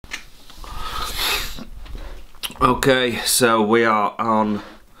Okay, so we are on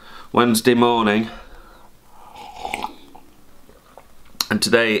Wednesday morning and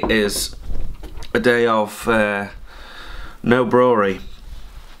today is a day of no brewery.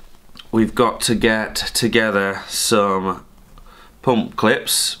 We've got to get together some pump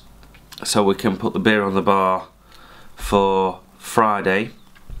clips so we can put the beer on the bar for Friday.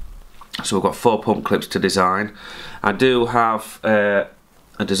 So we've got 4 pump clips to design. I do have a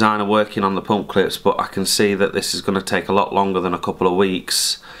designer working on the pump clips, but I can see that this is going to take a lot longer than a couple of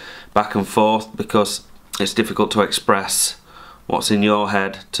weeks back and forth because it's difficult to express what's in your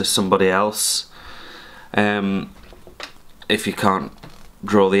head to somebody else if you can't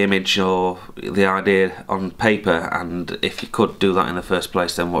draw the image or the idea on paper, and if you could do that in the first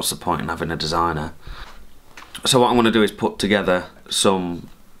place, then what's the point in having a designer? So what I'm going to do is put together some,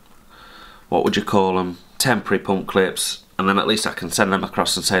 what would you call them, temporary pump clips, and then at least I can send them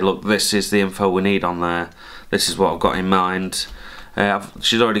across and say, look, this is the info we need on there, this is what I've got in mind.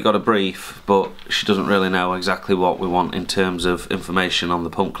 She's already got a brief, but she doesn't really know exactly what we want in terms of information on the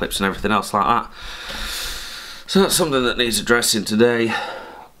pump clips and everything else like that. So that's something that needs addressing today.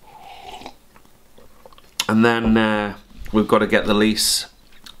 And then we've got to get the lease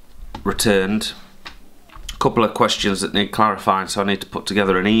returned. A couple of questions that need clarifying, so I need to put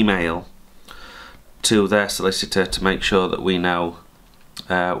together an email to their solicitor to make sure that we know,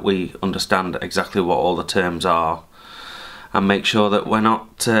 we understand exactly what all the terms are, and make sure that we're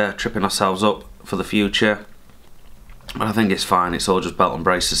not tripping ourselves up for the future. But I think it's fine, it's all just belt and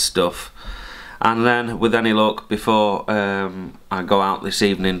braces stuff. And then with any luck, before I go out this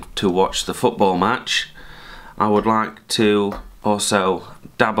evening to watch the football match, I would like to also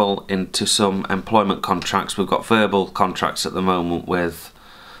dabble into some employment contracts. We've got verbal contracts at the moment with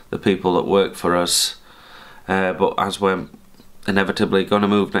the people that work for us, but as we're inevitably going to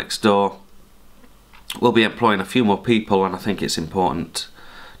move next door, we'll be employing a few more people, and I think it's important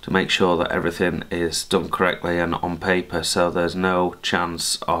to make sure that everything is done correctly and on paper, so there's no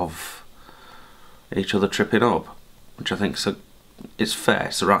chance of each other tripping up, which I think is fair,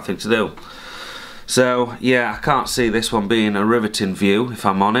 it's the right thing to do. So yeah, I can't see this one being a riveting view, if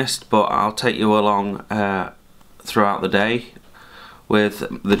I'm honest, but I'll take you along throughout the day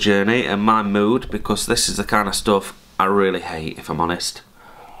with the journey and my mood, because this is the kind of stuff I really hate, if I'm honest.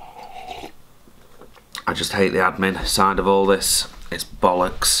 I just hate the admin side of all this. It's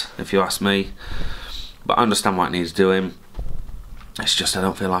bollocks, if you ask me, but I understand what it needs doing. It's just I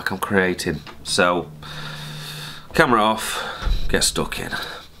don't feel like I'm creating. So camera off, get stuck in.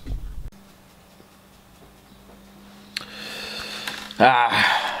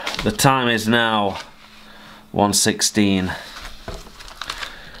 The time is now 1:16.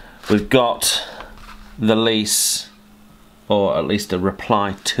 We've got the lease, or at least a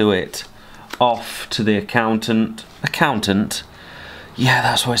reply to it, off to the accountant. Yeah,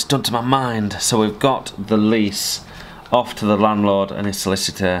 that's what it's done to my mind. So we've got the lease off to the landlord and his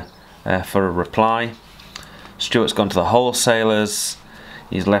solicitor for a reply. Stuart's gone to the wholesalers.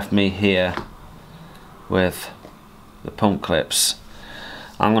 He's left me here with the pump clips.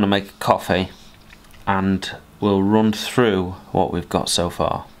 I'm going to make a coffee and we'll run through what we've got so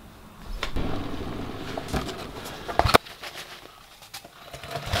far.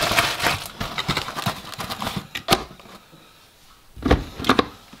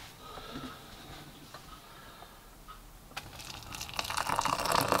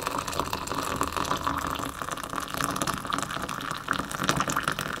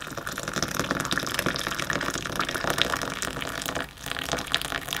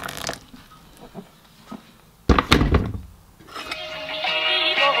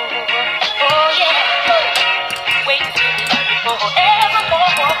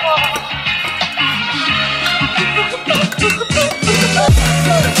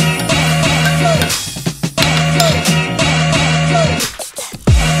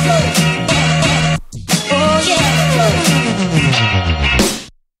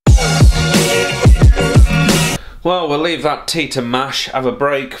 Well, we'll leave that tea to mash, have a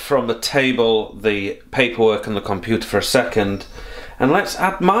break from the table, the paperwork and the computer for a second, and let's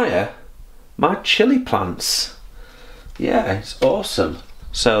admire my chili plants. Yeah, it's awesome.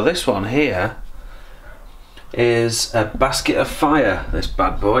 So this one here is a basket of fire, this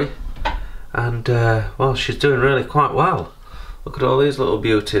bad boy, and well, she's doing really quite well. Look at all these little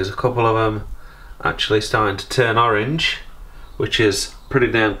beauties, a couple of them actually starting to turn orange, which is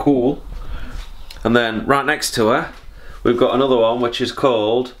pretty damn cool. And then right next to her we've got another one which is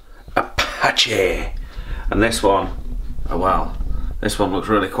called Apache, and this one, oh well, this one looks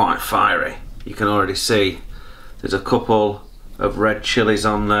really quite fiery. You can already see there's a couple of red chilies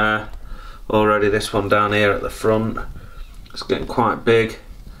on there, already. This one down here at the front, it's getting quite big.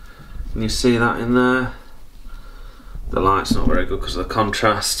 Can you see that in there? The light's not very good because of the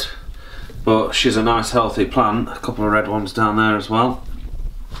contrast, but she's a nice healthy plant. A couple of red ones down there as well.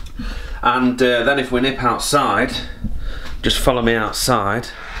 And then if we nip outside, just follow me outside,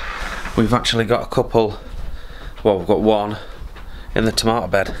 we've actually got a couple, well, we've got one in the tomato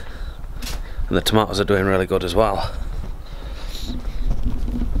bed, and the tomatoes are doing really good as well.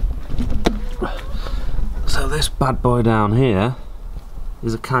 So this bad boy down here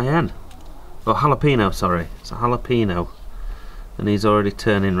is a cayenne, or jalapeno, sorry, it's a jalapeno, and he's already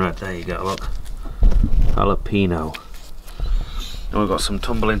turning red. There you go, look, jalapeno. And we've got some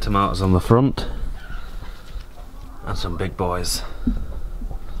tumbling tomatoes on the front and some big boys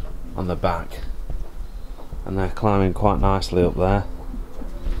on the back, and they're climbing quite nicely up there.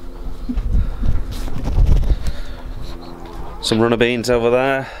 Some runner beans over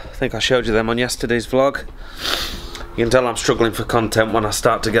there. I think I showed you them on yesterday's vlog. You can tell I'm struggling for content when I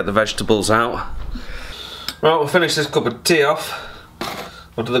start to get the vegetables out. Right, we'll finish this cup of tea off.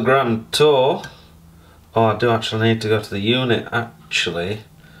 Go to the grand tour. Oh, I do actually need to go to the unit actually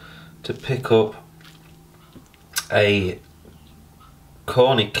to pick up a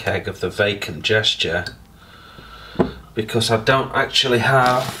corny keg of the vacant gesture, because I don't actually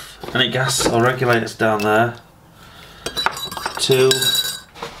have any gas or regulators down there to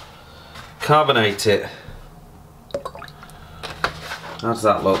carbonate it. How does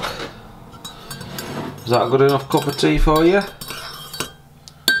that look? Is that a good enough cup of tea for you?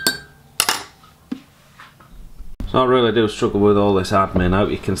 So I really do struggle with all this admin. I hope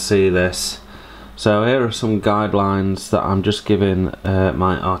you can see this. So here are some guidelines that I'm just giving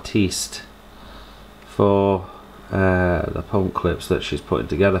my artiste for the pump clips that she's putting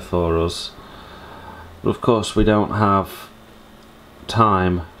together for us. But of course we don't have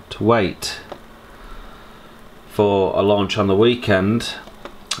time to wait for a launch on the weekend.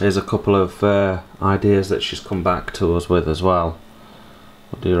 Here's a couple of ideas that she's come back to us with as well.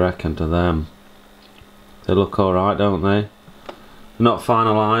 What do you reckon to them? They look alright, don't they? Not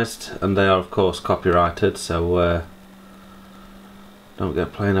finalised, and they are of course copyrighted, so don't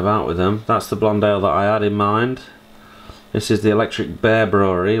get playing about with them. That's the blonde ale that I had in mind. This is the Electric Bear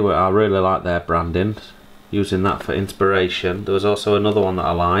Brewery, where I really like their branding, using that for inspiration. There was also another one that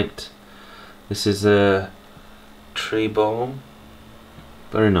I liked. This is a Tree Balm.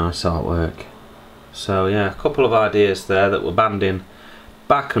 Very nice artwork. So yeah, a couple of ideas there that we're banding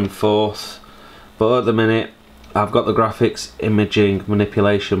back and forth. But at the minute, I've got the graphics imaging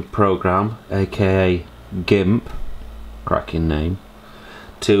manipulation program, aka GIMP, cracking name,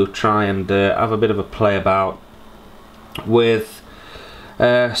 to try and have a bit of a play about with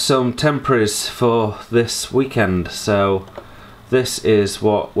some temporaries for this weekend. So this is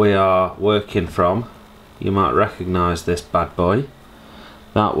what we are working from. You might recognise this bad boy.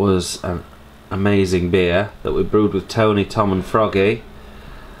 That was an amazing beer that we brewed with Tony, Tom and Froggy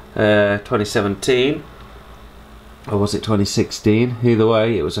 2017, or was it 2016? Either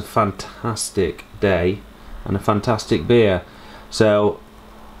way, it was a fantastic day and a fantastic beer. So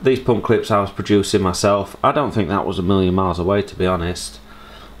these pump clips I was producing myself. I don't think that was a million miles away, to be honest,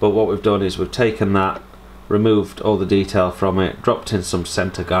 but what we've done is we've taken that, removed all the detail from it, dropped in some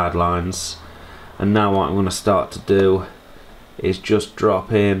centre guidelines, and now what I'm going to start to do is just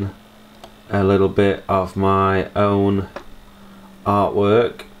drop in a little bit of my own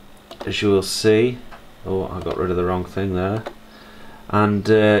artwork, as you will see. Oh, I got rid of the wrong thing there. And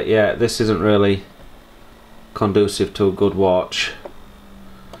yeah, this isn't really conducive to a good watch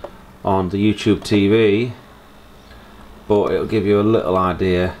on the YouTube TV, but it'll give you a little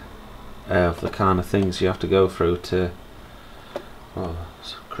idea of the kind of things you have to go through to, well,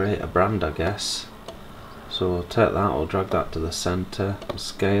 create a brand, I guess. So we'll take that, we'll drag that to the centre and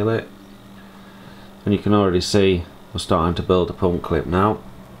scale it, and you can already see we're starting to build a pump clip now.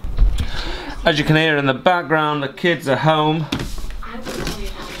 As you can hear in the background, the kids are home.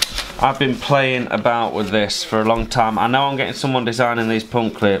 I've been playing about with this for a long time. I know I'm getting someone designing these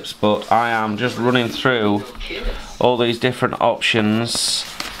pump clips, but I am just running through all these different options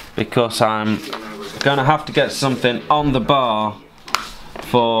because I'm going to have to get something on the bar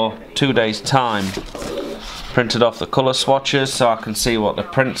for 2 days' time. Printed off the colour swatches so I can see what the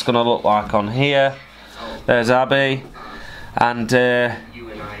print's going to look like on here. There's Abby, and the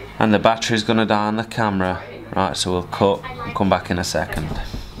battery's going to die on the camera. Right, so we'll cut and come back in a second.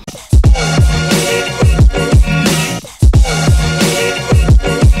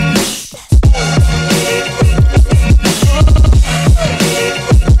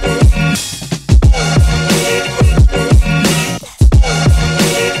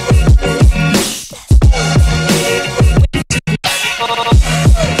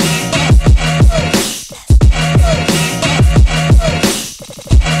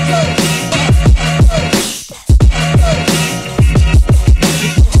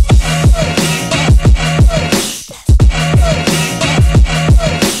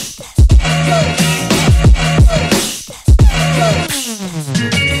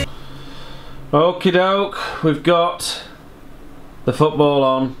 Okie doke, we've got the football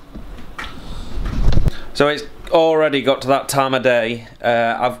on. So it's already got to that time of day.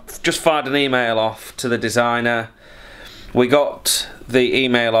 I've just fired an email off to the designer. We got the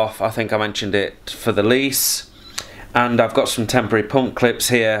email off, I think I mentioned it, for the lease. And I've got some temporary pump clips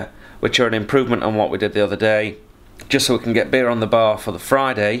here, which are an improvement on what we did the other day, just so we can get beer on the bar for the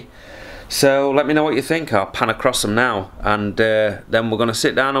Friday. So let me know what you think. I'll pan across them now, and then we're going to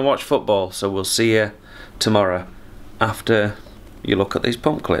sit down and watch football. So we'll see you tomorrow after you look at these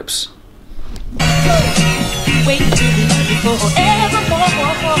pump clips. Wait till before